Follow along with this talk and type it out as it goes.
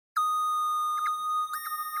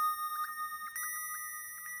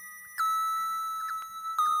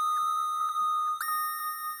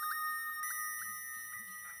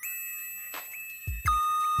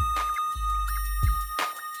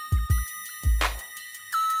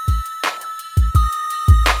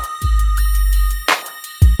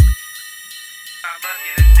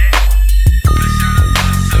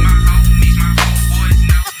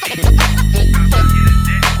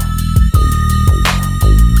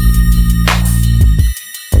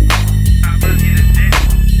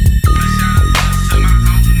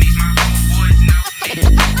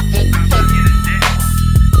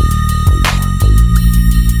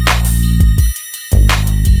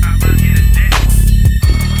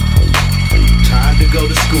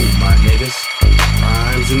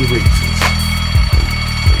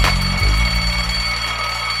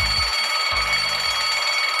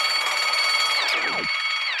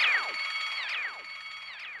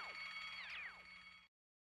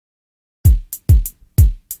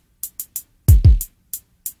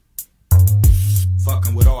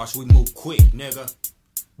ours, we move quick, nigga.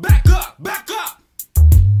 Back up, back up.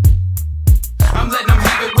 I'm letting them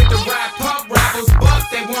have it with the ride pump. Rivals buck,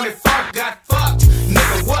 they wanted fuck, got fucked.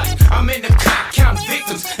 Nigga, what? I'm in the cut, count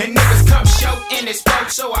victims. And niggas come show in this spoke.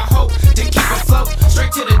 So I hope to keep afloat.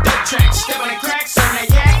 Straight to the dope track. Step on the cracks on that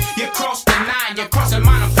yak. You cross the 9, you're crossing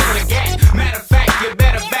mine, I'm pulling a gap. Matter of fact, you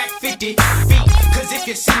better back 50 feet. Cause if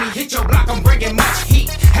you see me hit your block, I'm bringing much heat.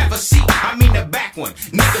 Have a seat, I mean the back one.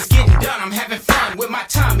 Niggas getting done, I'm having fun with my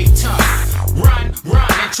Tommy tongue. Run,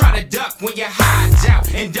 run, and try to duck when you hides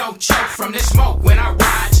out. And don't choke from the smoke when I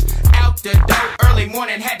ride out the door. Early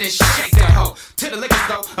morning, had to shake the hoe. To the liquor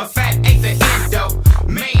store, a fat ain't the end though.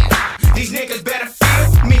 Man, these niggas better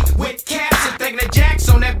feel me with caps and thinking the jacks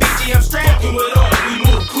on that BG I'm strapped. Fucking with ours, we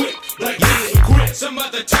move quick, like this and grip. Some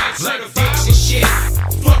other type certified Dicks and shit.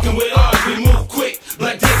 Fucking with ours, we move quick,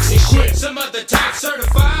 like Dicks and shit. Some other type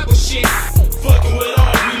certifiable shit. Fucking with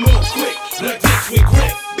ours, we move quick, like Dicks with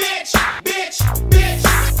grip. Bitch, bitch, bitch.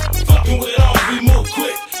 Fucking with ours, we move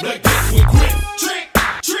quick, like Dicks with grip. Trick,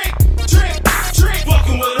 trick, trick, trick.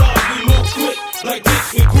 Fucking with ours, we move quick, like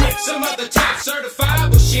Dicks with grip. Some other type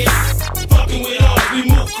certifiable shit. Fucking with ours, we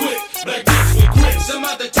move quick, like Dicks with grip. Some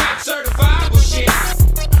other type certifiable shit.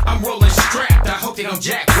 I'm rolling strapped, I hope they don't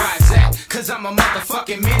jack. Why is that? Cause I'm a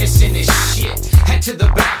motherfucking menace in this shit. Head to the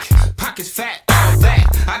back, pockets fat, all that.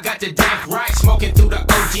 I got the dank right, smoking through the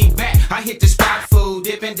OG back. I hit the spot food,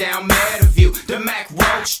 dipping down Meadowview. The Mac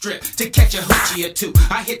road strip to catch a hoochie or two.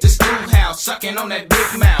 I hit the schoolhouse, sucking on that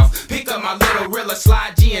big mouth. Pick up my little rilla,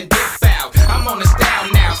 Sly G and Dick Foul. I'm on the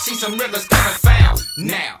style now, see some rillas coming foul.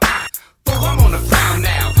 Now, fool, I'm on the prowl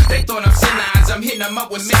now. They throwing up sin lines, I'm hitting them up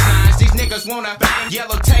with mix lines. These niggas wanna bang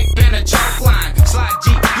yellow tape and a chalk line. Sly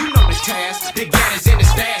G, you know the task. The gat is in the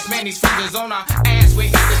stash, man, these fingers on our ass. We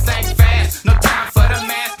hit this thing fast, no time for the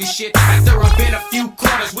mask and shit. After a bit, a few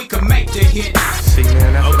quarters, we can make the hit. See,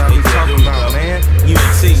 man, that's what I be talking about, man. You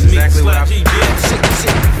ain't seen me, exactly what Sly I G,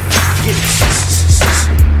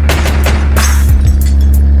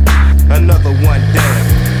 Another one down.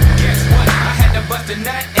 Guess what? I had to bust a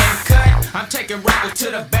nut and cut. I'm taking rappers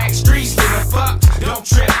to the back streets, giving fuck. Don't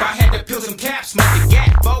trip, I had to peel some caps, smoke the gat,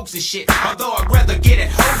 bogues and shit. Although I'd rather get at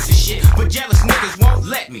hoes and shit. But jealous niggas won't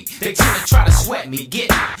let me. They tend to try to sweat me, get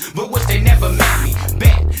me. But wish they never met me.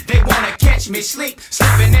 Bet they wanna catch me sleep.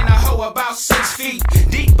 Slipping in a hoe about 6 feet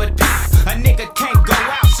deep, but peep. A nigga can't go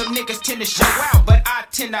out, some niggas tend to show out. But I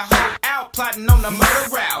tend to hold out, plotting on the murder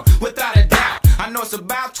route. Without a doubt, I know it's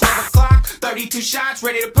about 12 o'clock. 32 shots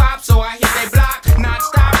ready to pop, so I hit they block.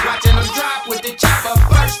 Non-stop, watching them drop with the chopper.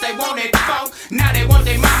 First they wanted folk, now they want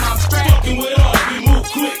their mama, I'm strapped. Fucking with ours, we move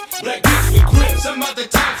quick, like Dicks with grip. Some other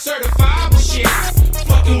type certifiable shit.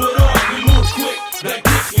 Fucking with ours, we move quick, like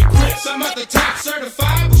Dicks with grip. Some other type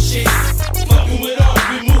certifiable shit. Fucking with ours,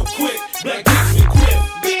 we move quick, like Dicks with grip.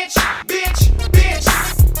 Bitch, bitch, bitch.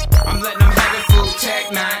 I'm letting them have it full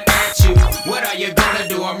tag 9 at you. What are you gonna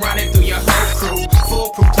do? I'm running through your whole crew.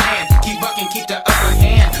 Foolproof plan, keep bucking, keep the upper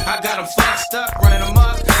hand. I got them fucked up, running them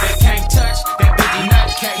up. They can't touch that bitchy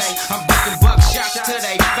nutcase. I'm bucking buckshots to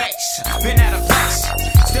they face. Been out of place,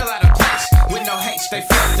 still out of place. With no haste, they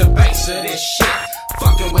felt the base of this shit.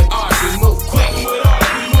 Fucking with ours, we move quick. Fucking with ours,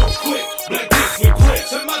 we move quick, like Dicks with grip.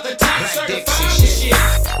 Some other type Black Dicks certifiable and shit.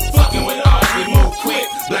 Fucking with ours, we move quick,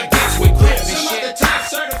 like Dicks with grip. Some other type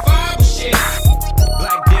certifiable shit.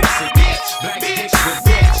 Black dicks and bitch. Black dicks with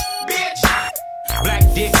bitch. Bitch. Black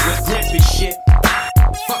dicks with grip and shit.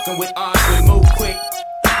 Fucking with ours, we move quick.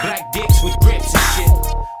 Black dicks with grips and shit.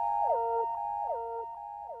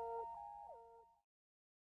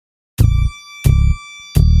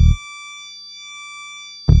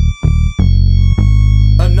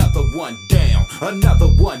 Another one down, another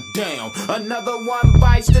one down, another one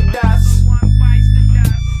bites the dust.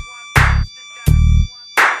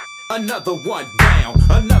 Another one down,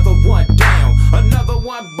 another one down, another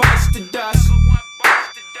one bites the dust.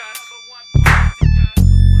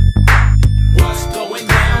 What's going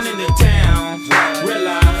down in the town?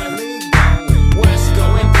 Realize what's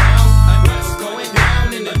going down? What's going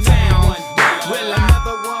down in the town? Realize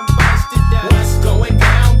another one bites the dust. What's going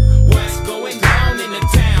down? What's going down in the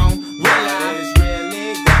town? Realize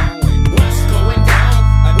what's going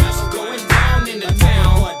down? What's going down in the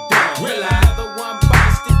town? Realize another one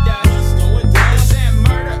bites the dust. This ain't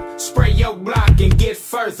murder. Spray your block and get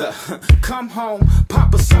further. Come home,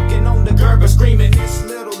 Papa sucking on the Gerber, screaming, this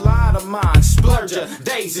little lot of mine, splurger,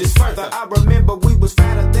 days is further. I remember we was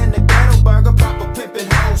fatter than the ghetto burger. Papa pimping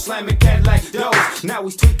hoes, slamming Cadillac doors. Now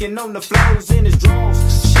he's tweaking on the flows in his drawers.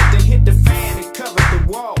 Shit that hit the fan and covered the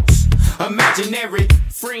walls. Imaginary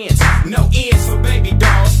friends, no ends for baby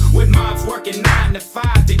dolls. With my wives working 9 to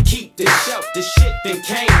 5 to keep the shelf. The shit then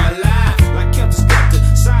came alive. Like kept stuck the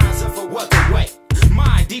size of a welterweight.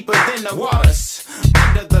 Mind deeper than the waters.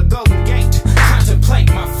 Under the golden gate.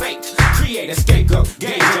 Contemplate my fate. Create a scapegoat.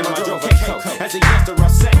 Gauge in my drove coat. As a youngster I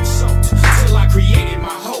sat soaked. Till I created my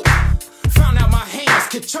hope. Found out my hands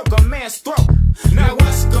could choke a man's throat. Now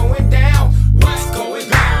what's going down? What's going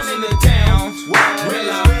down in the town? What's going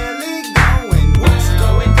down?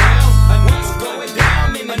 What's going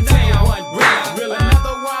down in the town?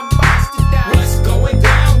 Another one busted down. What's going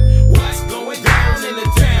down? What's going down in the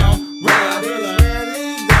town?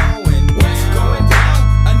 What's going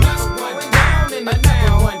down? Another one down in the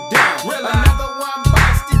town. Another one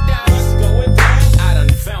busted down. What's going down? I done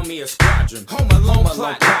found me a squadron. Home alone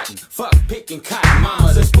plotting. Fuck picking cotton.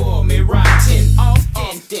 Mamas that spoil me rotten.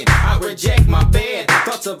 Often I reject my bed.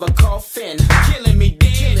 Thoughts of a coffin. Killing me dead.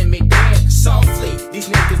 Softly. These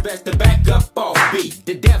niggas best to back up off beat.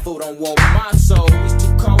 The devil don't want my soul. It's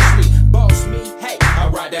too costly. Boss me. Hey, I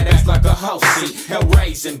ride that ass like a house seat. Hell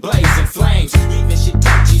raising, blazing flames. Leaving shit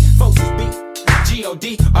touchy. Folks is beat.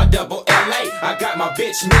 G-O-D or double L-A. I got my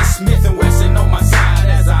bitch Miss Smith and Wesson on my side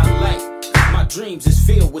as I lay. My dreams is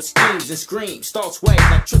filled with schemes and screams. Thoughts wave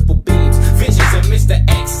like triple beams. Visions of Mr.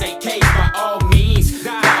 X ain't caged by all means.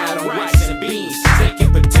 Died on rice and beans. Steak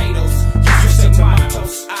and potatoes. You say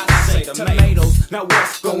tomatoes, I say tomatoes. Now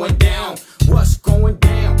what's going down? What's going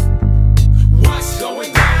down? What's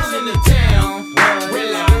going down in the town?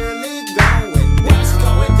 What's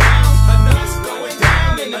going down? What's going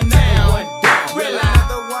down in the town?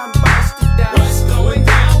 Another one busted down. What's going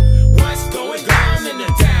down? What's going down in the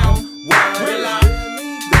town?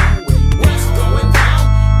 What's going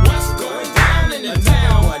down? What's going down in the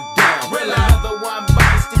town? Another one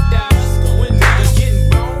busted down. Niggas getting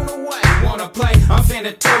blown away. Wanna play? I'm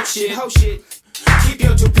finna talk shit. Ho shit. Keep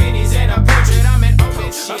your 2 pennies and a portrait. I'm in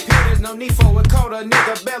open shit. Up here there's no need for a coat. A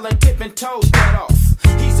nigga belly tipping toes cut off.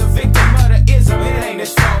 He's a victim of the ism. It ain't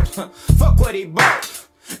his fault. Fuck what he bought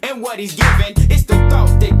and what he's giving. It's the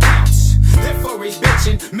thought that counts. Therefore he's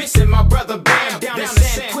bitching. Missing my brother Bam down in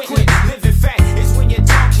San Quentin. Living fat is when you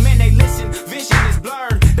talk, man, they listen. Vision is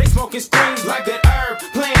blurred. They smoking screens like an herb.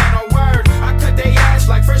 Playing on word. I cut they ass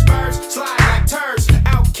like first birds. Slide like turds.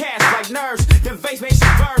 Outcast like nerves. Them face makes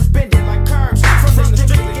some verbs. Bending like curves. From the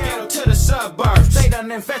strictly ghetto to the suburbs. They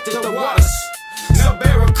done infested the waters. No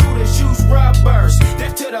barracudas use rubbers.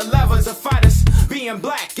 Death to the lovers of fighters. Being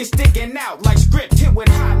black is sticking out like script hit with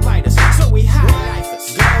highlighters. So we highlight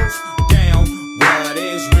us. Goes down. What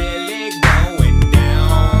is really going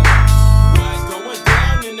down? What's going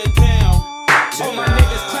down in the town? All my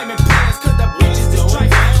niggas claiming plans cause the bitches is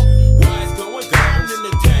trifling. What's going down in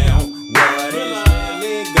the town? What is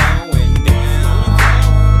really going down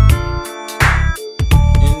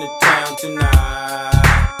in the town tonight?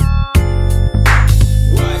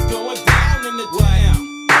 What's going down in the town?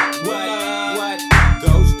 What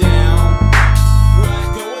goes down? What's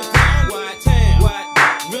going down? What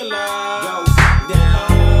really goes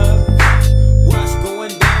down? What's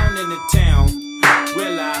going down in the town?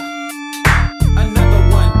 Really? Another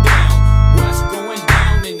one down. What's going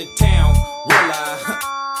down in the town? Really?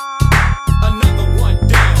 Another one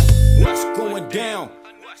down. What's going down?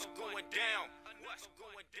 What's going down? What's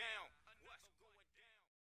going down?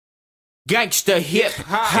 Gangsta hip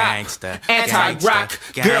hop, anti-rock,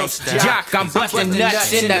 girls jock. I'm busting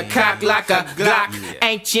nuts in the cock like a Glock.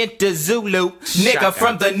 Ancient to Zulu, nigga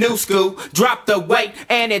from the new school. Drop the weight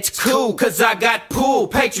and it's cool, cause I got pull.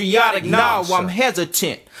 Patriotic, no, I'm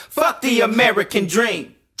hesitant. Fuck the American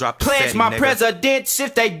dream. Pledge my presidents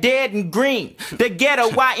if they dead and green. The ghetto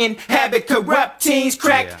I inhabit, corrupt teens,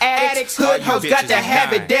 crack addicts, hood hoes got to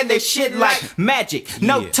have it. Deadly shit like magic,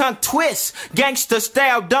 no tongue twist. Gangsta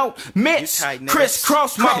style don't miss.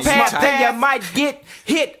 Crisscross my path, then you might get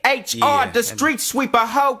hit. HR, the street sweeper,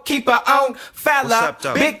 hoe, keep her own fella.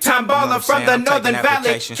 Big time baller from the Northern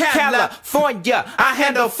Valley, California. I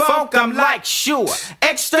handle funk, I'm like sure.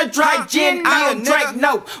 Extra dry gin, I don't drink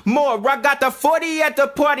no more. I got the 40 at the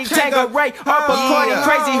party. Tangeray, up according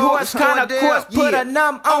crazy horse, kinda course, put a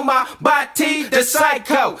numb on my body, the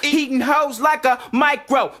psycho, eating hoes like a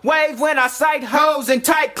micro, wave when I sight hoes in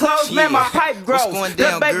tight clothes, man my pipe grows,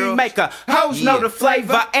 the baby maker, hoes know the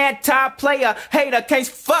flavor, anti-player, hater, can't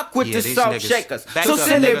fuck with the salt shakers, so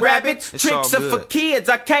silly rabbit, tricks are for kids,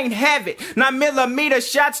 I can't have it, 9mm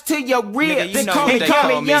shots to your ribs, and call me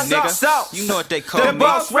young sauce, you know what they call me, the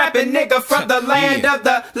boss rapping nigga from the land of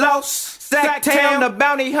the lost, Sacktown, the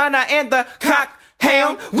bounty hunter, and the cock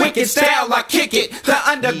Hound, wicked style, I kick it. The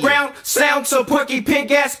underground sound so porky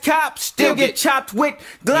pig ass cops still get chopped with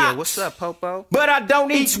glocks. Yeah, what's up, Popo? But I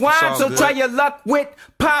don't eat swine, so try your luck with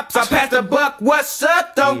pops. I pass the buck, what's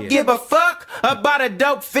up? Don't give a fuck about a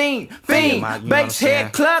dope fiend. Bass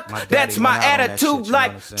head cluck, that's my attitude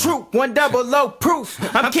like troop. 100 proof.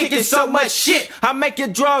 I'm kicking so much shit, I make your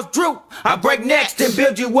draws droop. I break next and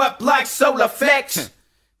build you up like solar flex.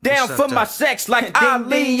 Down for my sex like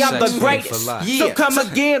Ali, I'm the greatest. So come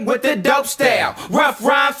again with the dope style. Rough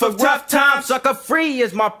rhymes for rough times, sucker free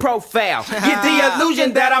is my profile. Get the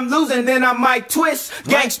illusion that I'm losing, then I might twist.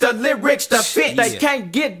 Gangsta lyrics to fit, they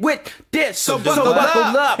can't get with this. So buckle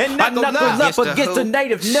up and knuckle up against a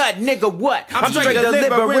native nut, nigga. What? I'm straight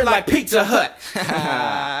delivering like Pizza Hut.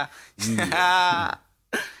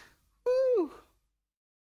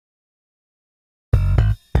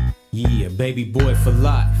 Yeah, baby boy for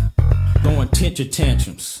life. Throwing temper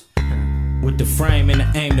tantrums. With the frame and the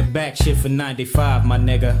aim to back shit for 95, my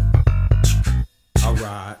nigga.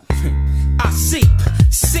 Alright. I seep,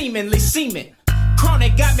 seemingly seeming.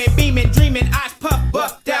 Chronic got me beaming, dreaming. Eyes puffed,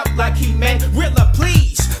 buffed out like he meant. Rilla,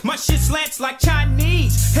 please. My shit slants like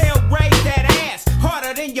Chinese. Hell, raise that ass.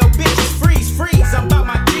 Harder than your bitches. Freeze. I'm about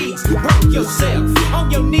my G's. Break yourself. On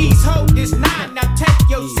your knees, hold this 9. Now take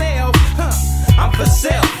yourself. I'm for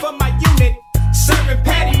sale for my unit. Serving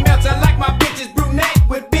patty melts. I like my bitches brunette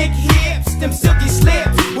with big hips. Them silky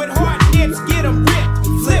slips with hard nips. Get them ripped.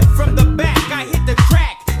 Flip from the back. I hit the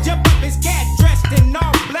crack. Jump up his cat dressed in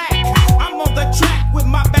all black. I'm on the track with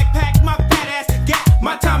my backpack. My fat ass gat.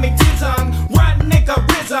 My Tommy Tizon. Run nigga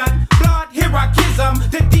risen. Blood heroism.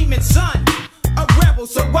 The demon son. A rebel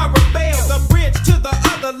so I rebel. The bridge to the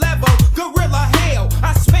other level. Gorilla hell.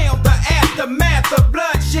 I smell the aftermath. The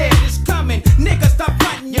bloodshed is coming. Nigga, stop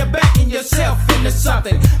fighting your back and yourself into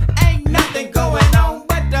something. Ain't nothing going on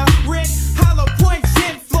but the grit. Hollow points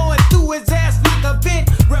in flowing through his ass like a vent.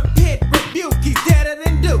 Repent, rebuke, he's deader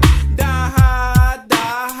than Duke.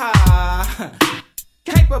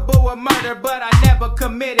 Capable of murder, but I never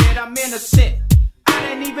committed. I'm innocent. I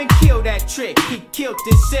didn't even kill that trick. He killed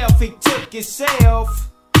himself, he took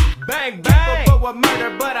himself. Bang, bang. Capable of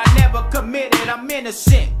murder, but I never committed. I'm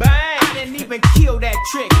innocent. Bang. I didn't even kill that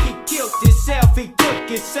trick. He killed himself, he took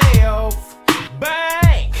himself.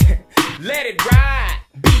 Bang. Let it ride.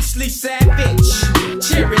 Beastly savage.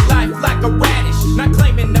 Cherry life like a radish. Not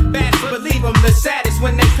claiming the best, believe them the saddest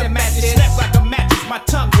when they come at this. Slept like a mattress, my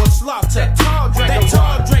tongue was slaughtered. That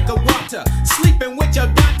tall drink of water. Sleeping with your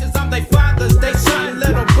doctors, I'm they fathers, they son,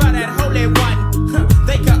 little brother, that holy one.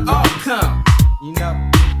 They could all come, you know.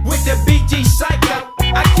 With the Be Gee Psycho,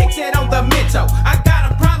 I kicks it on the mental. I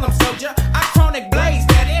got a problem, soldier. I chronic blaze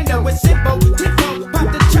that endo with simple. Tifo,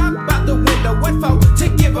 pop the chop out the window. What for? To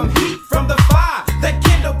give them heat from the fire that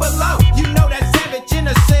kindle below. You know that savage in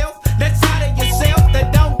herself, that side of yourself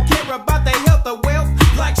that don't care about the health or wealth.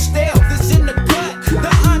 Like stealth, it's in the gut.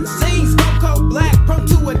 The unseen, stone cold black, prone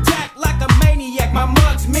to attack like a maniac. My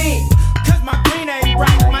mug's mean, cause my green ain't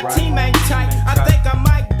right, my team ain't tight. I think I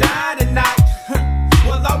might die tonight.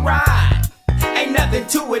 Well, alright, ain't nothing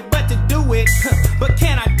to it but to do it. But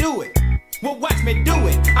can I do it? Well, watch me do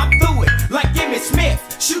it. I'm through it, like Emmitt Smith.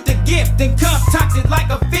 Shoot the gift and cuff toxic like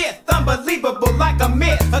a fifth. Unbelievable like a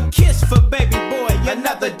myth. A kiss for baby boy,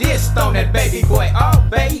 another diss on that baby boy. Oh,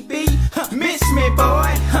 baby, miss me,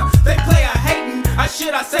 boy. They play a hatin', or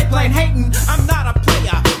should I say plain hatin'? I'm not a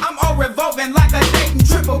player, I'm all revolving like a Dayton.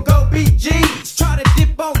 Triple go BGs. Try to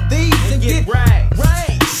dip on these and get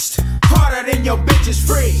raised. Harder than your bitches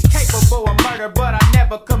free. Capable of murder, but I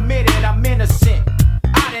never committed. I'm innocent.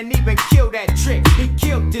 I didn't even kill that trick. He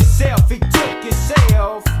killed himself, he took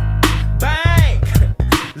himself. Bang!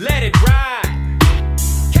 Let it ride.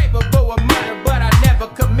 Capable of murder, but I never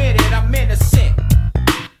committed. I'm innocent.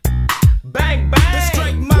 Bang, bang! The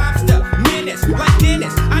straight mobster, menace, like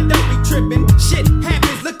Dennis. I don't be tripping. Shit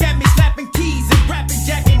happens, look at me slapping keys and rapping,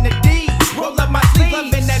 jacking the D's. Roll up my sleeve,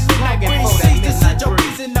 loving that midnight green seas. To set your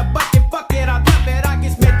piece in the bucket, fuck it, I love it. I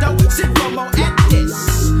get spent dope, shit from on at this.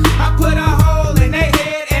 I put a hole in their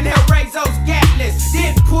head and they'll raise those gatless.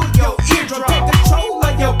 Then pull your eardrum, take control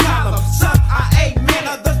of your column. Some I amen,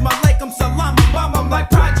 others malaikum salam. Bomb them like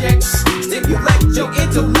projects, stimulate your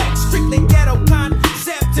intellect. Strictly ghetto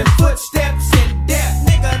concepts and footsteps in death.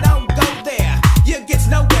 Nigga, don't go there, you get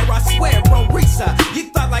nowhere, I swear on Risa. You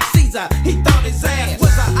thought like Caesar, he thought his ass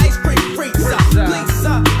was an ice cream freezer. Please,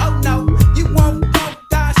 sir, oh no, you won't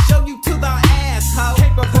die, show you to the asshole.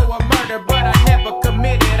 Capable of murder, but I never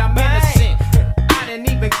committed. I'm innocent. I didn't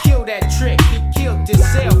even kill that trick. He killed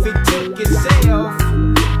himself, he took himself.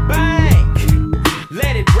 Bang!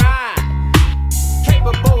 Let it ride.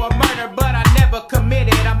 Capable of murder, but I never committed.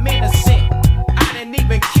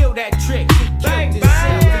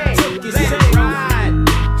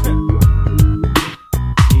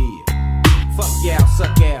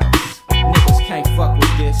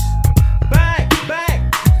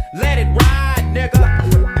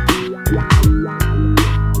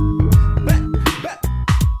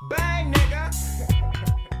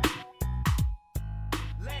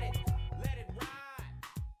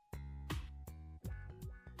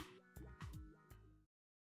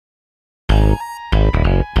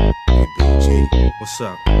 What's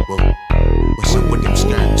up? What's up with them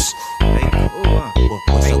skirts? Hey,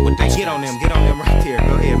 What's up with them skirts? get on them right there.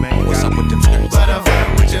 Go ahead, man. What's up with them skirts?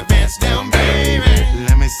 Butterfly with your pants down, baby.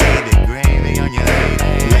 Let me see the gravy on your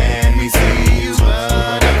lady. Let me see you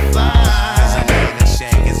butterfly. Cause I know the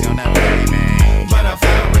shake is gonna play me.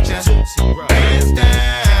 Butterfly with your pants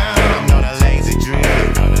down. I'm gonna lazy dream.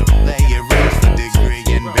 Gonna lay your roots for degree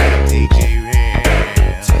and back DJ real.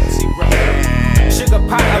 Sugar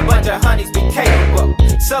pie, a bunch of honeys be capable,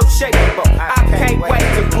 so shapeable. I can't wait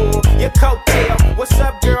to pull your coattail. What's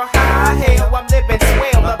up, girl? High hell, I'm living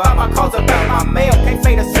swell. About my calls, about my mail. Can't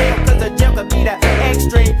fade a sale, cause the gel could be the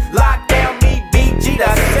extreme. Lock down me, Be Gee,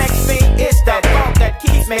 the sex fiend. It's that funk that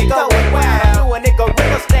keeps me going wild. Doing it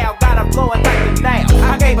gorilla style, got her flowing like the nail.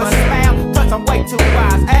 I gave her a smile, plus I'm way too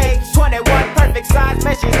wise. Age 21, perfect size,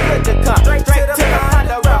 measures good to come. Straight to the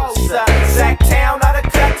Ponderosa. Sack town, all the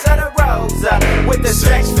cuts of the Rosa. With the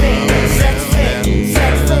sex fiend, sex fiend,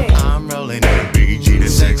 sex fiend. I'm rolling in Be Gee, the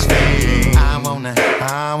sex fiend.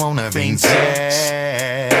 I wanna be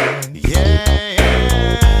sad.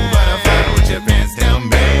 Yeah. Butterfly with your pants down,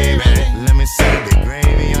 baby. Let me see the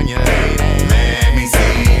gravy on your lady. Let me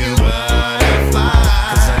see you butterfly.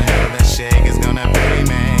 Cause I know that shake is gonna pay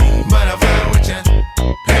me. Butterfly with your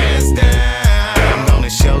pants down. I'm gonna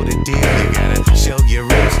show the deal. You gotta show your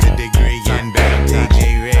roots to degree and back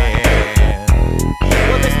DJ real.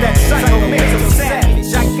 Well, it's that psycho mental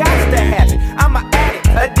savage. I got to have it. I'm an addict,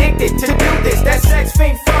 addicted to do this. That sex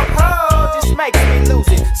fiend funk, oh, just makes me lose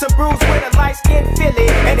it. Some bruise with a light skin Philly.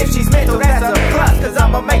 And if she's mental, that's a plus, cause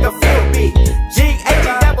I'ma make her feel Be Gee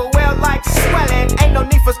Acapella like swelling. Ain't no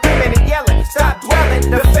need for screaming and yelling. Stop dwelling,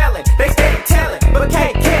 the felon. They steady telling, but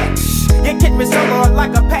can't catch. You kick me solo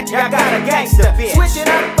like a patch. I got a gangster bitch. Switching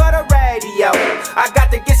up for the radio. I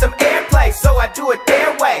got to get some airplay, so I do it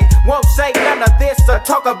their way. Won't say none of this or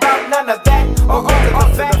talk about none of that. Or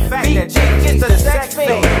alter the fact that G is a sex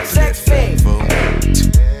fiend. Sex fiend.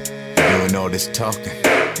 Doing all this talking,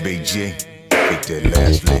 Be Gee, get that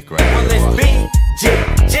last lick right Well, there. it's Be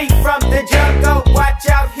Gee from the jungle. Watch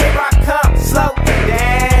out, here I come. Slow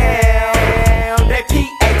down. They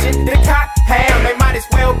PH'ing the cockhound. They might as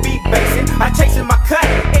well be basing. I chasing my cut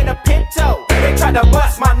in a Pinto. They tried to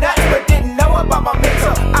bust my nuts, but didn't know about my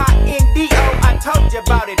mental. INDO, I told you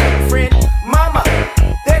about it, friend. Mama,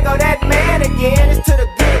 there go that man again. It's to the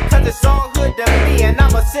good, cause it's all hood to me. And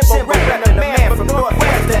I'm a simple rapper, the man from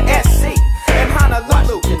Northwest to SC and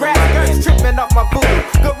Honolulu. Grass skirts tripping off my voodoo.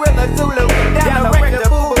 Gorilla Zulu, down the wreck the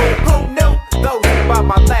boo-boo. Who knew? Those about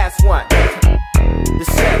my last one. The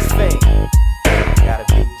sex fiend. Gotta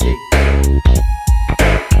be G.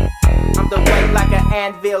 I'm the weight like an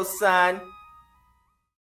anvil, son.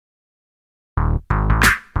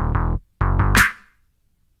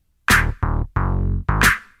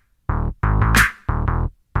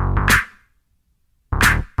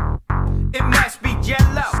 It must be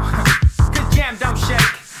jello, cause jam don't shake.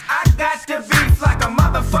 I got the beef like a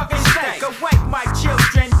motherfucking steak. Awake my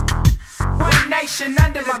children, one nation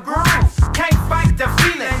under my groove. Can't fight the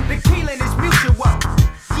feeling, the killing is mutual.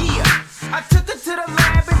 Yeah, I took her to the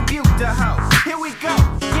lab and viewed the hoe. Here we go,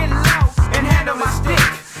 get low and handle my stick.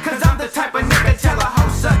 Cause I'm the type of nigga tell a hoe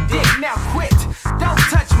suck dick. Now quit, don't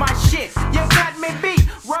touch my shit. You got me beat,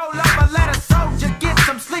 roll over, let a soldier get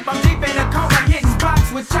some sleep. I'm deep in a coma, hitting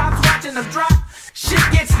box with chops, watching them drop. Shit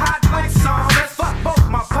gets hot like song, let's fuck both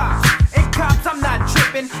my pops. And cops, I'm not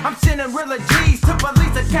tripping, I'm sending real G's to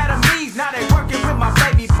police academies. Now they working with my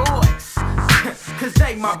baby boys, cause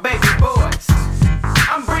they my baby boys.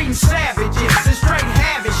 I'm breeding savages and straight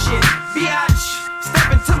having shit. Biatch, step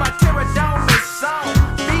into my pterodome song.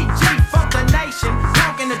 Be Gee, fuck the nation,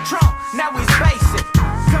 talking the trunk, now he's basic.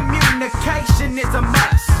 Communication is a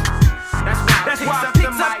must. That's why I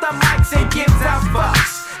picks up the mics and gives out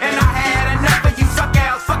fucks. And I had enough of you suck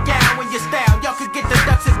outs, fuck out when you style. Y'all could get the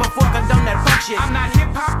ducks in before condone that fuck shit. I'm not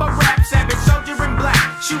hip hop or rap, savage soldier in black.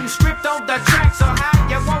 Shooting script on the track, so how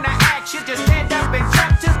you wanna act? Shit, just stand up and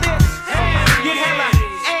jump to this. Get hella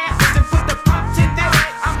ass and put the pump to this.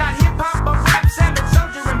 I'm not hip hop or rap, savage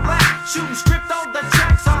soldier in black. Shooting script on the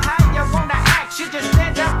track, so how you wanna act? Shit, just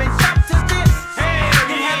stand up and jump to this.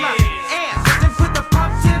 Get hella ass and put the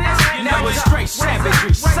pump to this. Now it's straight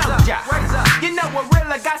savagery, soldier. You know a real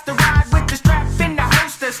got to ride with the strap in the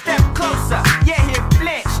holster. Step closer, yeah, he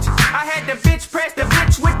flinched. I had the bitch press the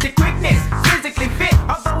bitch with the quickness. Physically fit,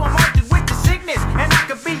 although I'm altered with the sickness. And I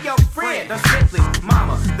could be your friend. Don't simply,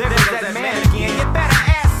 mama, there goes that man again. You better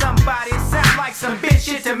ask somebody. It sounds like some bitch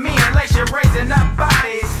shit to me, unless you're raising up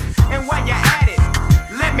bodies. And while you're at it,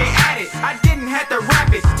 let me at it. I didn't have to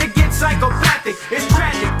rap it to get psychopathic. It's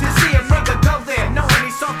tragic to see a nigga go there knowing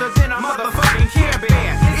he's softer than a motherfucking care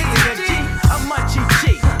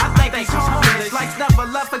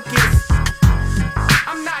love for kiss.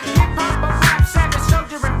 I'm not hip-hop or rap, savage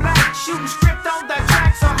soldier in black. Shooting script on the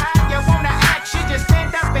track, so how you wanna act? Should just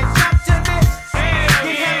stand up and jump to this.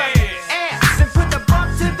 Get hella ass and put the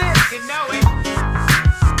bump to this. You know it.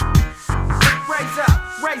 Raise up,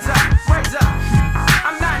 raise up, raise up.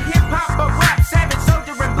 I'm not hip-hop or rap, savage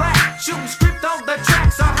soldier in black. Shooting script on the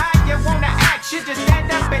track, so how you wanna act? Should just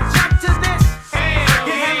stand up and jump to this.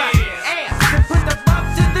 Get hella ass and put the bump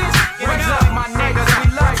to this. Raise up, my niggas, we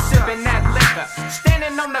love sipping that liquor.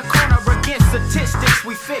 Standing on the corner against statistics,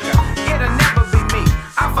 we figure it'll never be me.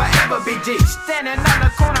 I'll forever be G. Standing on the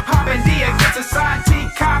corner, popping D against a side T.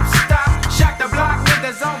 Cops stop, shock the block,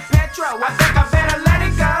 niggas on Petro. I think I better let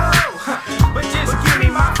it go. But just give me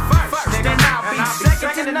my first, then I'll be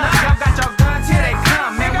second to none. Y'all got your guns, here they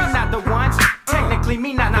come, man. We not the ones. Technically,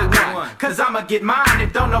 me not the one. Cause I'ma get mine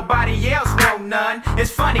if don't nobody else want none.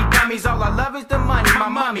 It's funny, dummies, all I love is the money, my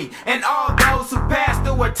mummy, and all those who pass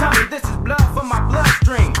through her tummy. This is blood for my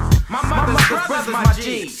bloodstream. My mother's brothers, my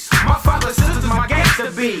G's. My father's sisters, my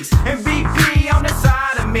gangster B's. And BP on the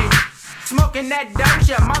side of me. Smoking that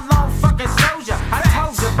doja, my long fucking soldier. I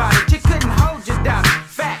told you about it, you couldn't hold your doubt.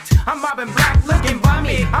 Fact, I'm mobbing black looking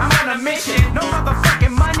bummy. I'm on a mission, no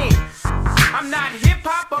motherfucking money. I'm not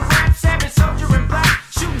hip-hop or rap, savage soldier in black.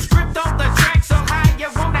 Shooting script on the track, so how you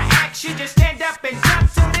wanna act? You just stand up and jump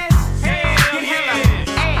to this. Get hella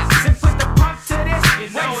ass and put the pump to this.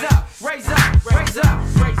 Raise up, raise up, raise up,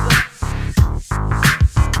 raise up.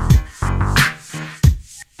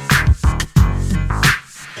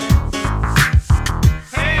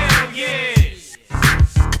 Hell yeah.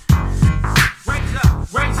 Raise up,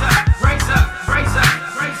 raise up, raise up, raise up,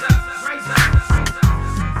 raise up, raise up, raise up.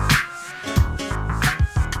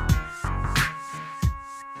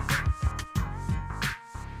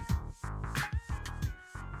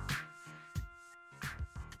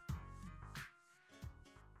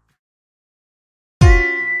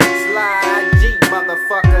 Sly G,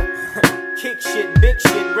 motherfucker. Kick shit, big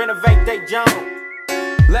shit, renovate they jump.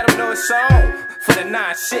 Let them know it's on for the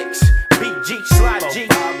 9-6. Be Gee, Sly G,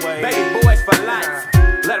 baby boys for life.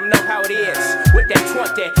 Let them know how it is with that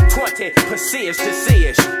 20 percentage to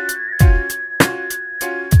see.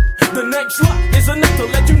 The next slot is enough to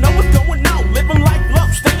let you know what's going on. Living life low,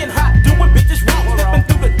 staying hot, doing bitches wrong, stepping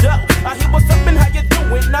through the dough. I hear what's up and how you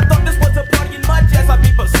doing. I thought this was a party in my jazz I'd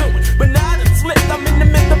be pursuing, but now I done slipped. I'm in the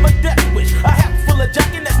midst of a death wish. A hat full of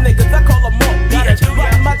jacking ass niggas, I call them more.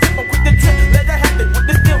 Riding my tip, I'm quick to trip. Let that happen with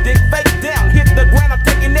the steel dick face down. Hit the ground, I'm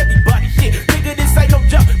taking everybody shit. Nigga, this ain't no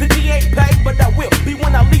joke. The G ain't paid, but I will be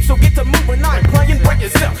when I leave. So get to moving. I ain't playing, break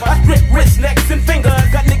yourself. I strip wrists, necks, and fingers.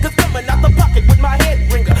 Got niggas coming out the pocket with my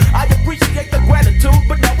head ringer. I appreciate the gratitude,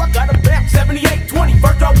 but now I got a back 78, 20,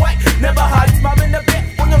 first our way. Never hide, smile in the back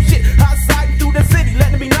on your shit. Outside through the city,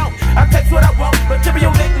 letting me know. I text what I want,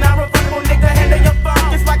 material lit, now reversible nigga, hand in your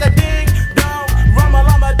phone. It's like a ding dong, rama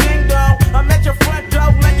lama ding dong. I'm at your front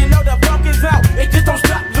door, let you know the funk is out. It just don't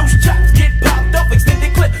stop, loose chops, get popped off,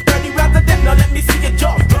 extended clip, 30 rounds of death. Now let me see your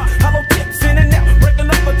jaws drop. Hollow tips in and out, breaking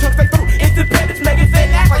up a chunk, they through. Independence, make it fit,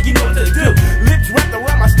 act like you know what to do. Lips wrapped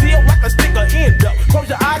around my steel like a sticker end up. Close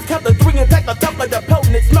your eyes, count the 3 and take a top of the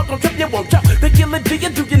potent. Smoke on trip, you won't jump. The killer D, you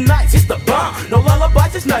do your nights. It's the bomb. No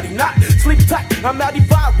lullabies, it's nutty not. Sleep tight, I'm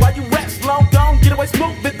 95 while you rest. Long gone, get away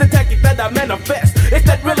smooth, it's the tactic that I manifest. It's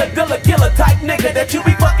that real dealer, killer type nigga that you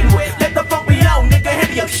be fucking with. Let the funk be on, nigga,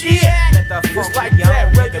 handle your shit. Let the funk like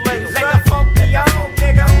that, regulators. Let the funk be on,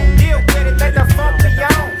 nigga. Deal with it, let the funk be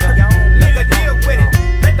on. Nigga, deal with it.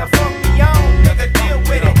 Let the funk be on, nigga, deal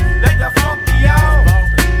with it. Let the funk be on.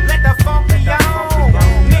 Let the funk be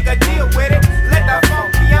on. Nigga, deal with it. Let the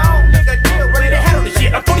funk be on, nigga, deal with it. Handle the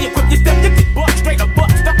shit, I'm fully equipped, you step, you get bucked, straight up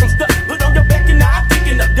buck, stuck on stuff. Put on your back and now I'm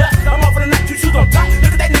kicking up dust. I'm off for the night, you shoes on top,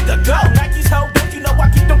 look at that nigga go. Nike's hoe, don't you know I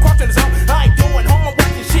keep them crossing his home. I ain't going home, I'm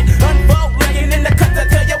watching shit unfold. Laying in the cuts, I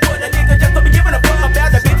tell you what, a nigga just don't be giving a fuck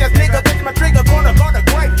about the bitch ass nigga. Bitch, my trigger, corner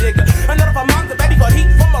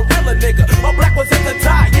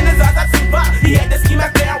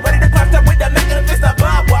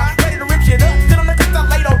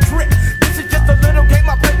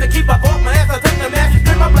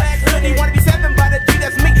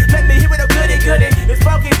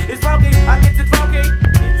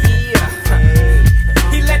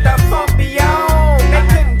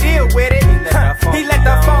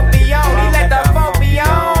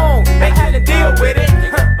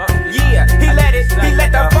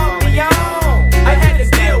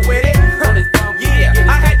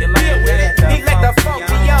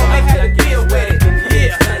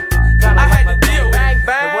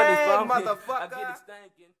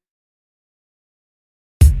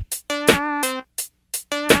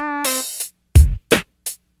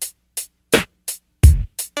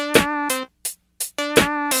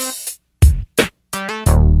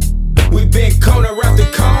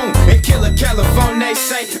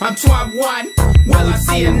I'm 21. Will I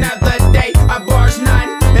see another day? I Barge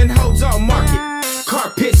None and hoes on market.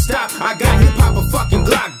 Car pit stop, I got hip hop a fucking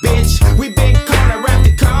Glock, bitch. We been corner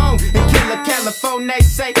after cone and Killer California. They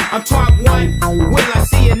say I'm 21. Will I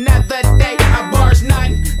see another day? I Barge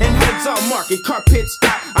None and hoes on market. Car pit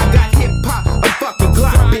stop, I got hip hop a fucking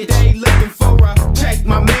Glock, bitch. Friday looking for a check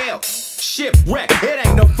my mail. Shipwreck, it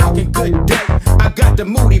ain't no fucking good day. I got the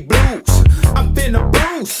moody blues. I'm finna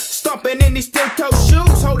bruise, stomping in these steel-toe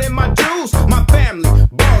shoes, holding my jewels. My family,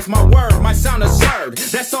 balls, my word, my sound absurd.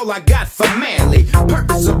 That's all I got for manly.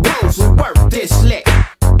 Purpose opposed, we work this lick.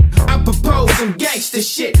 I propose some gangster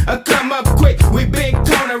shit. Come up quick, we been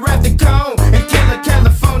corner after cone and Killer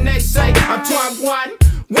California. Say I'm 21.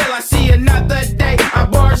 Will I see another day? I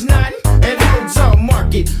Barge None and hoes on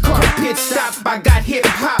market. Car pit stop, I got hip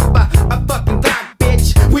hop, a fucking Glock,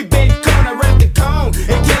 bitch. We been corner after cone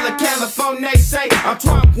and Killer California. Say I'm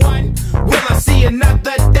 21. Will I see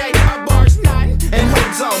another day? I Barge None and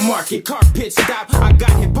hoes on market. Car pit stop, I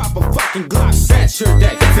got hip hop a fucking Glock.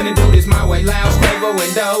 Saturday, finna do this my way. Lounge, Quavo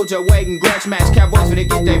and Doja, waiting grudge match. Cowboys finna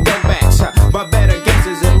get their blow backs. But better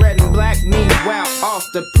gangsters in red and black. Meanwhile, off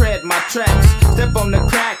the pred, my tracks. Step on the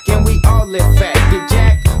crack and we all live fat. Get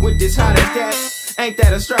jacked with this hot as cat. Ain't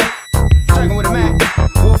that a strike? Striking with a Mac?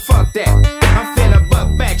 Well, fuck that. I'm finna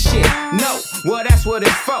buck back shit. No, well, that's what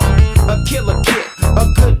it's for. A killer kid, a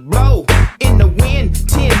good blow. In the wind,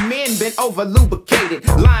 10 men been over lubricated.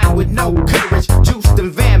 Lying with no courage, juiced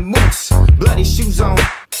and Van Moose. Bloody shoes on.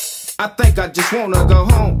 I think I just wanna go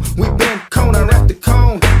home. We been corner after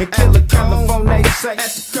cone and Killer California. Say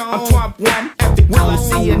I'm 21. Will I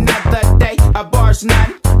see another day? I Barge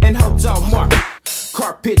None and hoes on market.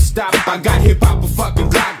 Car pit stop, I got hip hop a fucking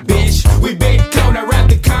Glock, bitch. We been corner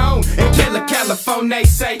after cone and Killer California.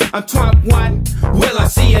 Say I'm 21. Will I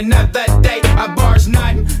see another day? I Barge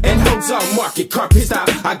None and hoes on market. Car pit stop,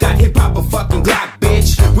 I got hip hop a fucking Glock,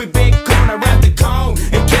 bitch. We been corner after cone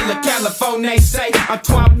and Killer California. Say I'm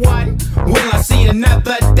 21. Will I see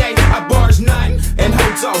another day? I Barge None and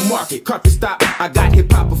hoes on market. Car pit stop, I got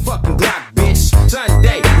hip hop a fucking Glock, bitch.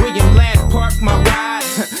 Sunday, William Land Park, my ride.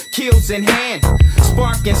 Kills in hand,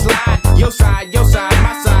 spark and slide. Your side,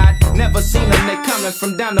 my side. Never seen them, they coming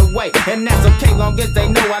from down the way. And that's okay, long as they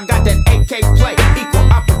know I got that AK play.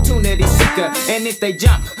 Equal opportunity seeker. And if they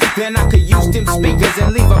jump, then I could use them speakers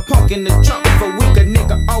and leave a punk in the trunk. For weaker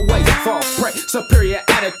nigga always fall prey. Superior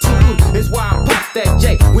attitude is why I pop that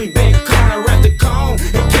J. We been corner after cone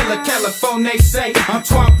and Killer California. Say I'm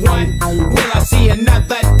 21. Will I see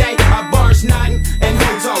another day? I Barge None and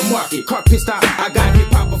hoes on market. Car pit stop, I got hip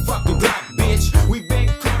hop a fucking Glock, bitch. We been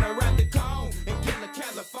corner after cone and Killer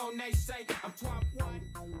California. Say I'm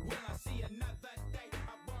 21. Will I see another day?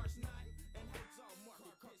 I Barge None and hoes on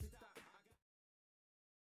market. Car pit stop.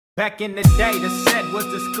 Back in the day, the set was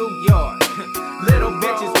the schoolyard. Little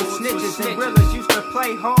bitches with snitches and realers used to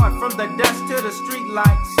play hard from the dust to the street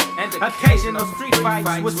lights. And occasional street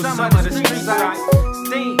fights with some of the street sights.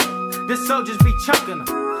 Steam, the soldiers be chunking them.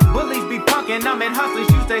 Bullies be punking them and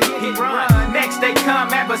hustlers used to hit and run. Next they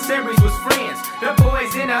come, adversaries was friends. The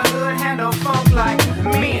boys in the hood handle funk like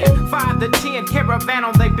men. 5 to 10 caravan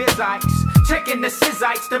on they bizites. Checking the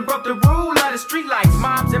scizites, then broke the rule of the street lights.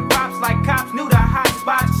 Moms and pops like cops knew the hot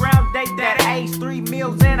spots. Ground date that age, 3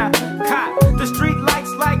 meals and a cot. The street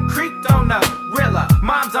lights like creaked on the Rilla.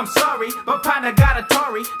 Moms, I'm sorry, but partner got a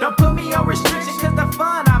Tory. Don't put me on restriction, cause the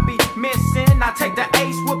fun I be missing. I take the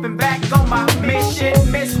ace whooping back on my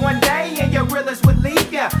mission. Miss one day and your realers would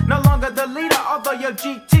leave ya. No longer the leader, although your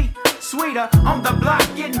GT sweeter. On the block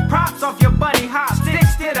getting props off your bunny hop.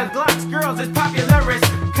 Sticks to the Glocks, girls as popular as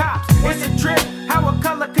cops. It's a trip, how a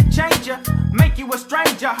color could change ya. Make you a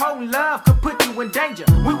stranger, whole love could put you in danger.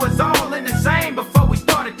 We was all in the same before we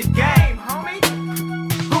started the game, homie.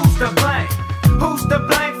 Who's to blame? Who's to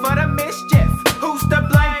blame for the mischief? Who's to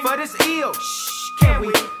blame for this ill? Shh, can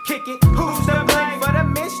we kick it? Who's to blame for the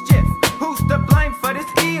mischief? Who's to blame for this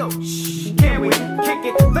ill? Shh, can we kick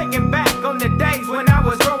it? Thinking back on the days when I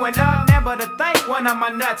was growing up, never to think one of my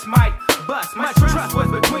nuts might bust. Much trust was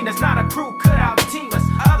between us, not a crew cut out team us.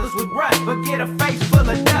 Others would rush, but get a face full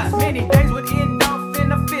of dust. Many days would end off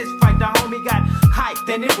in a fist fight. The homie got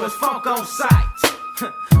hyped and it was funk on sight.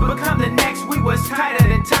 But come the next, we was tighter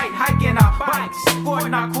than tight, hiking our bikes,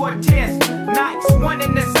 sporting our Cortez nights. One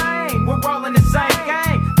in the same, we're all in the same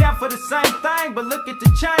game, down for the same thing, but look at the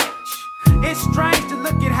change. It's strange to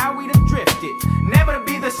look at how we done drifted. Never to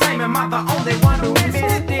be the same, am I the only one who missed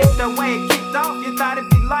it? The way it kicked off, you thought it'd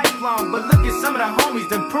be lifelong, but look at some of the homies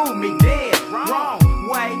that proved me dead wrong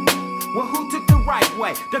way. Well, who took the right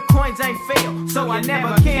way? The coins ain't fail, so I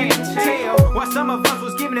never can tell why some of us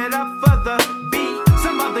was giving it up for the B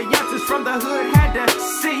Some other youngsters from the hood had to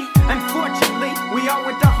see. Unfortunately, we all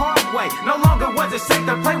went the hard way. No longer was it safe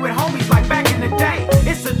to play with homies like back in the day.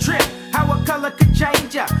 It's a trip, how a color could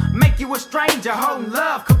change ya, make you a stranger. Holding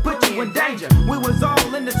love could put you in danger. We was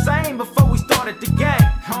all in the same before we started the game.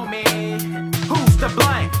 Homie, who's to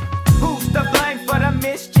blame? Who's to blame for the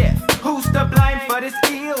mischief? Who's to blame for this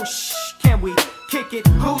ill? Shh, can we kick it?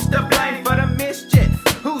 Who's to blame for the mischief?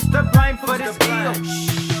 Who's to blame for this ill?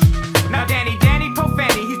 Shh. Now Danny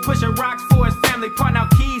Profani, he's pushing rocks for his family, pointing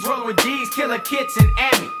out keys, rolling with G's, killer kits and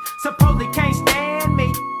Amy. Supposedly can't stand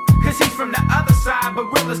me, cause he's from the other side,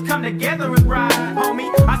 but realers come together and ride,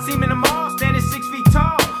 homie. I see him in the mall, standing 6 feet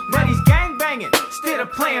tall, but he's gang banging, instead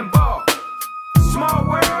of playing ball. Small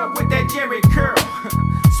world with that Jerry curl.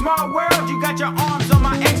 Small world, you got your arms on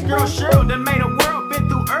my ex-girl Cheryl. Done made a world, been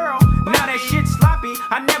through Earl. Now that shit's sloppy,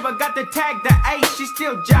 I never got to tag the ace. She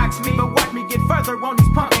still jocks me, but watch me get further on these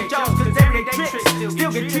pumpkin jokes. Cause everyday tricks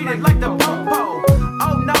still get treated like the bumpo.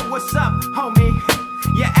 Oh no, what's up, homie?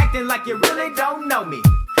 You're acting like you really don't know me.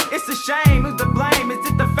 It's a shame, who's to blame? Is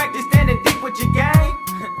it the fact you're standing deep with your game?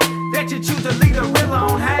 That you choose to leave the real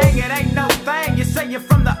on hang? It ain't no thing, you say you're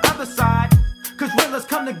from the other side. Cause realers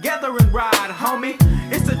come together and ride, homie.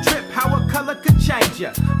 It's a trip, how a color could change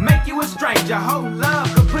ya, make you a stranger. Whole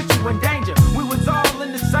love could put you in danger. We was all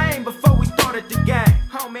in the same before we started the game,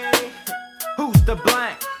 homie. Who's to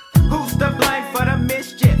blame? Who's to blame for the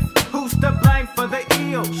mischief? Who's to blame for the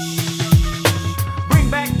ill? Shh. Bring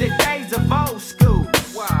back the days of old school.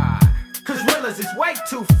 Why? Cause realers is way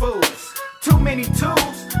too fools. Too many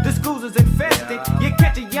tools, the schools is infested. You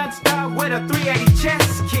catch a young star with a 380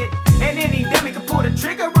 chest kit, and any dummy can pull the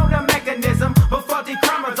trigger on the mechanism. But faulty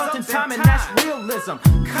crime results in time, and that's realism.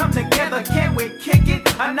 Come together, can we kick it?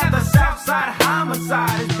 Another Southside homicide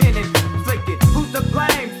has been inflicted. Who's to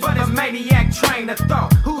blame for this maniac train of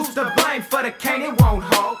thought? Who's to blame for the cane it won't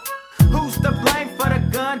hold? Who's to blame for the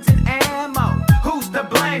guns and ammo? Who's to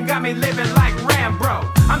blame? Got me living like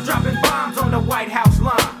Rambo. I'm dropping bombs on the White House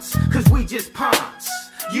lawns, cause we just pawns,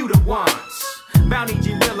 you the ones. Bounty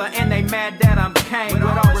G-Rilla and they mad that I'm Kane. With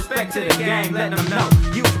all respect to the game, let them know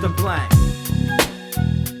you's to blame.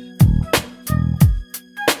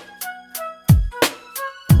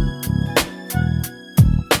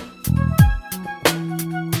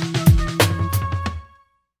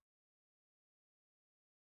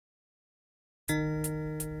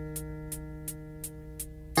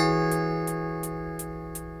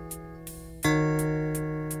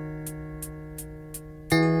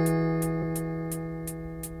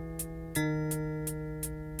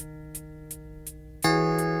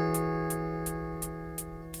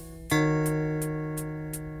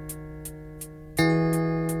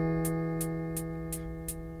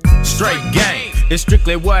 Straight game, it's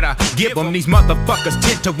strictly what I give them. These motherfuckers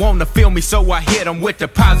tend to wanna feel me, so I hit them with the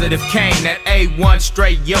positive cane. That A1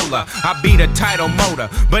 straight Yola, I be the title motor,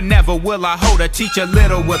 but never will I hold her. Teach a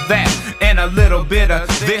little with that, and a little bit of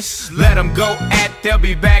this. Let them go at, they'll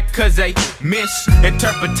be back cause they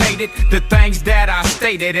misinterpreted the things that I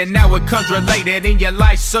stated. And now it comes related in your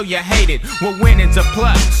life, so you hate it. Well, winning's a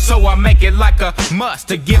plus, so I make it like a must.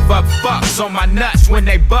 To give up fucks on my nuts when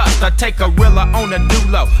they bust. I take a rilla on the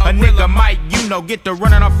dulo. A nigga might, you know, get to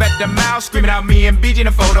running off at the mouth, screaming out me and BG in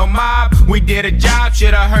the photo mob. We did a job,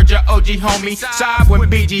 shit, I heard your OG homie sob when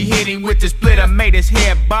BG hit him with the splitter, made his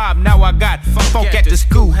head bob. Now I got funk at the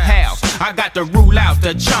schoolhouse. I got to rule out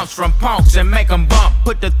the chumps from punks and make them bump.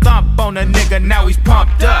 Put the thump on a nigga, now he's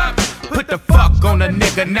pumped up. Put the fuck on a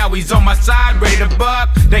nigga, now he's on my side, ready to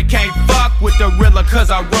buck. They can't fuck with the Rilla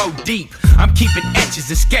cause I roll deep. I'm keeping etches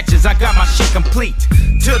and sketches, I got my shit complete.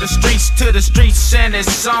 To the streets, and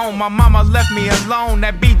it's on. My mama left me alone,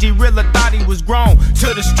 that BG Rilla thought he was grown.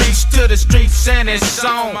 To the streets, and it's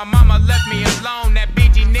on. My mama left me alone, that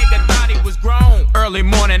BG nigga thought he was grown. Early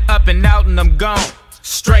morning, up and out and I'm gone.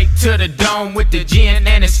 Straight to the dome with the gin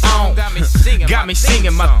and it's on. Got me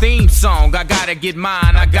singing my theme song. I gotta get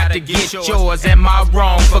mine, I gotta get yours. Am I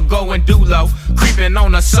wrong for going dulo? Creeping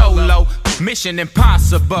on a solo, mission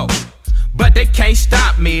impossible. But they can't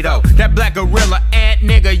stop me though. That black gorilla ant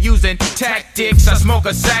nigga using tactics. I smoke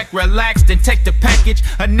a sack, relaxed and take the package.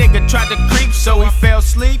 A nigga tried to creep so he fell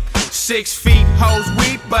asleep. 6 feet, hoes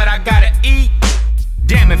weep, but I gotta eat.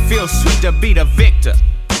 Damn, it feels sweet to be the victor.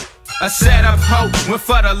 A setup hoe, went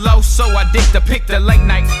for the low, so I dig to pick the late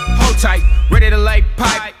night. Hold tight, ready to lay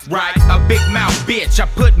pipe, right? A big mouth bitch, I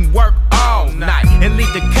put in work all night and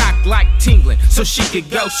leave the cock like tingling, so she could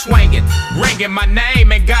go swinging. Ringing my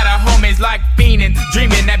name and got her homies like fiending,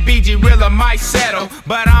 dreaming that BG Rilla might settle.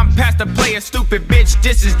 But I'm past the player, stupid bitch,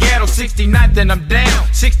 this is ghetto. 69th and I'm down,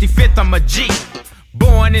 65th I'm a G.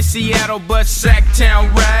 Born in Seattle, but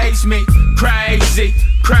Sacktown raised me. Crazy,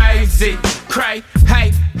 crazy,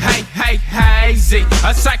 hey, hazy.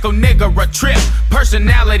 A psycho nigga, a trip,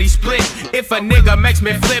 personality split. If a nigga makes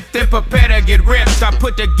me flip, then prepare to get ripped. I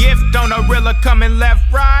put the gift on a rilla coming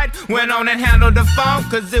left, right. Went on and handled the phone,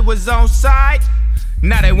 cause it was on site.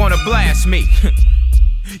 Now they wanna blast me.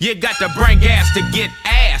 You got to bring gas to get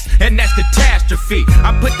ass, and that's catastrophe.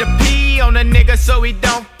 I put the P on a nigga so he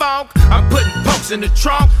don't funk. I'm putting pokes in the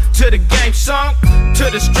trunk to the game song. To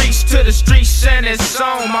the streets, and it's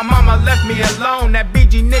on. My mama left me alone. That Be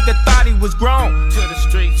Gee nigga thought he was grown. To the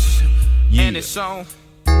streets, and it's on.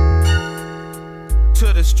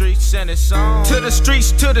 To the streets, and it's on. To the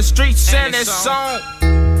streets, and it's on.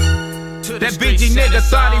 That Be Gee nigga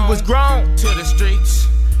thought he was grown. To the streets,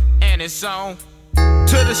 and it's on.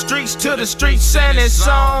 To the streets, and it's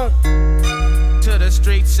on. To the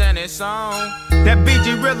streets, and it's on. That Be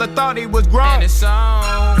Gee Rilla thought he was grown. And it's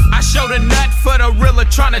on. I showed a nut for the Rilla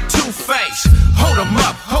trying to two-face. Hold him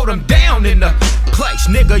up, hold him down in the place.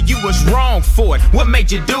 Nigga, you was wrong for it. What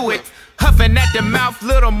made you do it? Huffing at the mouth,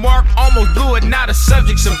 little Mark almost blew it. Now the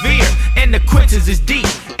subject severe, and the quinces is deep.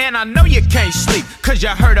 And I know you can't sleep, cause you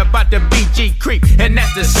heard about the Be Gee creep. And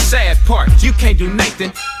that's the sad part, you can't do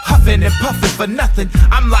Nathan. Huffing and puffing for nothing.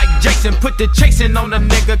 I'm like Jason, put the chasing on the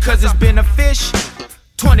nigga, cause it's been a fish.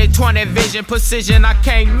 20/20 vision, precision, I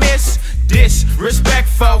can't miss.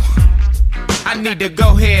 Disrespectful. I need to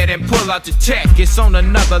go ahead and pull out the tech. It's on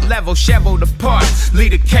another level, shovel the parts.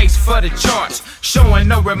 Lead a case for the charts. Showing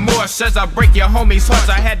no remorse as I break your homies' hearts.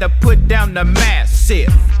 I had to put down the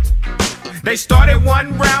massive. They started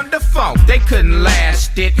one round of funk, they couldn't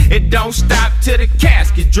last it. It don't stop till the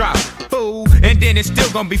casket drop, fool. And then it's still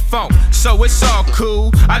gonna be funk, so it's all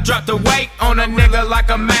cool. I dropped the weight on a nigga like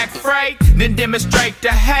a Mac freight. Then demonstrate the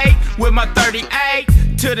hate with my 38.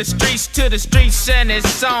 To the streets, and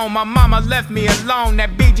it's on. My mama left me alone.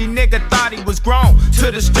 That Be Gee nigga thought he was grown.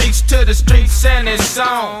 To the streets, and it's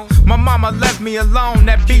on. My mama left me alone.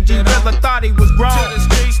 That Be Gee Rilla thought he was grown.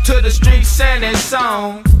 To the streets, and it's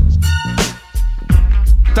on.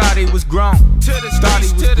 Thought he was grown. Thought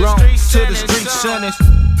he was grown. To the streets, and it's.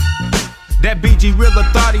 That Be Gee Rilla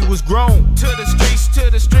thought he was grown. To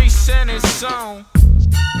the streets, and it's on.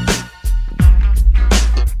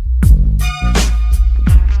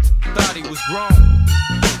 Thought he was grown.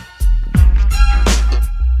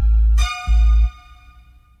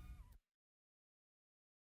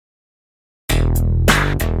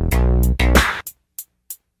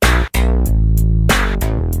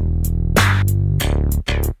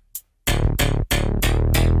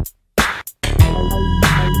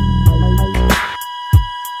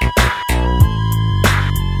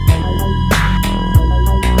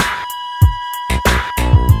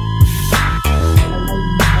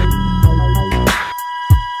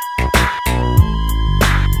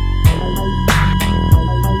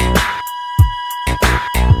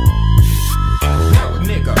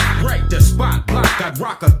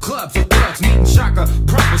 Rocker clubs with thugs, meeting shocker,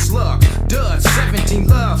 proper slug, duds, 17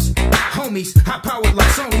 loves, homies, high powered like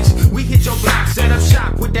Sony's. We hit your block, set up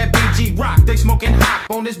shop with that Be Gee rock. They smoking hop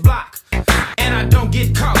on this block, and I don't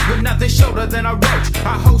get caught with nothing shorter than a roach.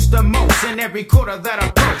 I host the most in every quarter that I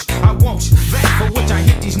approach. I won't back for which I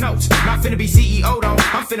hit these notes. Not finna be CEO though,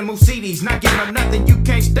 I'm finna move CDs. Not giving up nothing you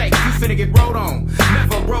can't stake, you finna get rolled on.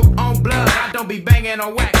 Never wrote on blood, I don't be banging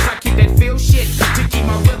on wax. I keep that feel shit to keep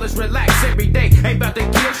my realers relaxed every day. Ain't about to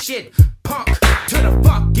kill shit, punk to the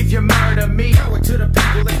fuck if you murder me. Power to the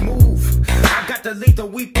people, let's move. I got the lethal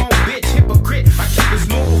weep on bitch, hypocrite, I keep it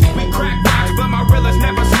smooth. We crack rocks, but my realers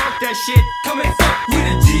never smoke that shit. Come and fuck with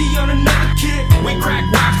a G on another kid. We crack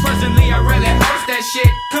rocks, personally I really host that shit.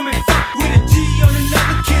 Come and fuck with a G on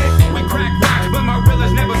another kid. We crack rocks, but my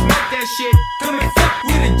realers never smoke that shit. Come and fuck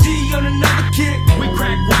with a G on another kid. We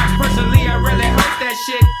crack rocks, personally I really host that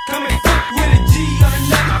shit. Come and fuck with a G on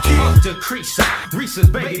another kid. I fucked a creaser, Reese's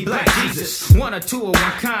baby black Jesus. One or two of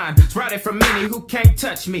one kind, sprouted from many who can't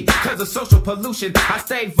touch me. Cause of social pollution, I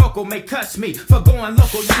stay vocal, may cuss me for going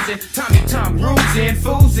local using Tommy Tom rules in,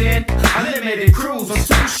 fools in. Unlimited cruise on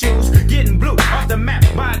two shoes, getting blue off the map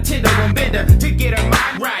by a Tinder on Bender to get her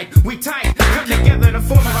mind right. We tight, come together to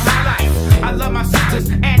form of a high life. I love my sisters,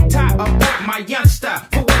 anti-abort my youngster.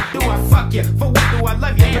 For what do I fuck you? For what do I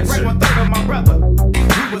love you? To break 1/3 of my brother.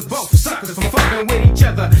 We was both suckers for fucking with each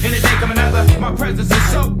other. In the day come another, my presence is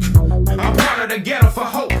soap. I'm part of the ghetto for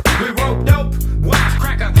hope. We rope dope,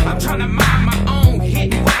 wisecracker. I'm trying to mind my own,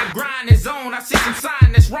 hitting where the grind is on. I see some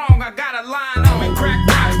sign that's wrong, I got a line on. We crack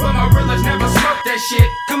rocks, but my realers never smoke that shit.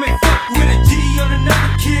 Come and fuck with a G on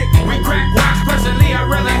another kid. We crack rocks, personally I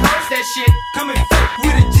really host that shit. Come and fuck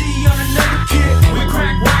with a G on another kid. We crack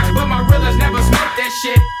never smoked that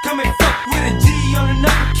shit. Come and fuck with a G on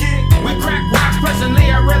another kick. We crack rocks, personally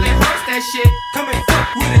I really host that shit. Come and fuck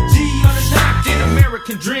with a G on another kick. An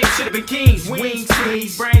American dream should've been kings, wings,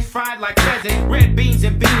 please. Brains fried like pheasant, red beans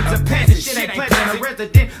and beans of peasant. Shit ain't pleasant, a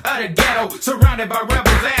resident of the ghetto, surrounded by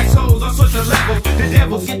rebels, assholes on social levels. The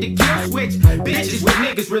devils get the kill switch, bitches with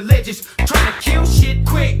niggas religious, trying to kill shit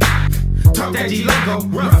quick. Talk that G lingo,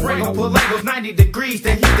 rough rango, pull Legos 90 degrees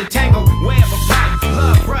to hit the tango. Web of life,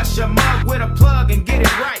 love, rush a mug with a plug and get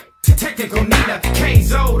it right. Technical Nina,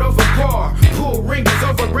 K-Zode over par. Pool ringers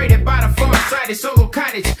overrated by the far-sighted solo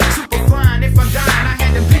cottage. Super flying if I'm dying, I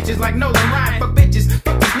had them bitches like Nolan Ryan. Fuck bitches,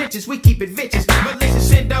 fuck the snitches, we keep it vicious.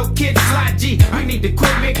 Malicious Shindo, kid, Sly G. I need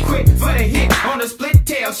equipment quick for the hit on a split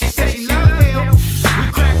tail. She said she love hell.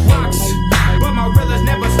 We crack rocks, but my realers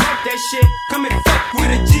never smoke that shit. Come and fuck with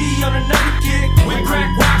a G on another kick. We crack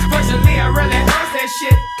rocks, personally I really host that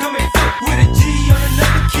shit. Come and fuck with a G on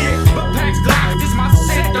another kick. But packs glide, this my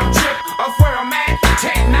set, don't trip off where I'm at.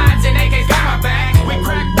 Tech nines and AKs got my back. We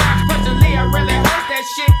crack rocks, personally I really host that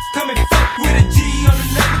shit. Come and fuck with a G on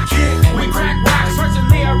another kick. We crack rocks,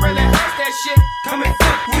 personally I really host that shit. Come and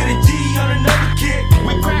fuck with a G on another kick.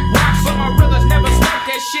 We crack rocks, but my realers never smoke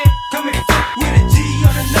that shit. Come and fuck with a G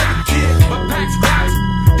on another kick. But packs glide,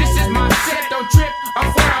 this is my set, don't trip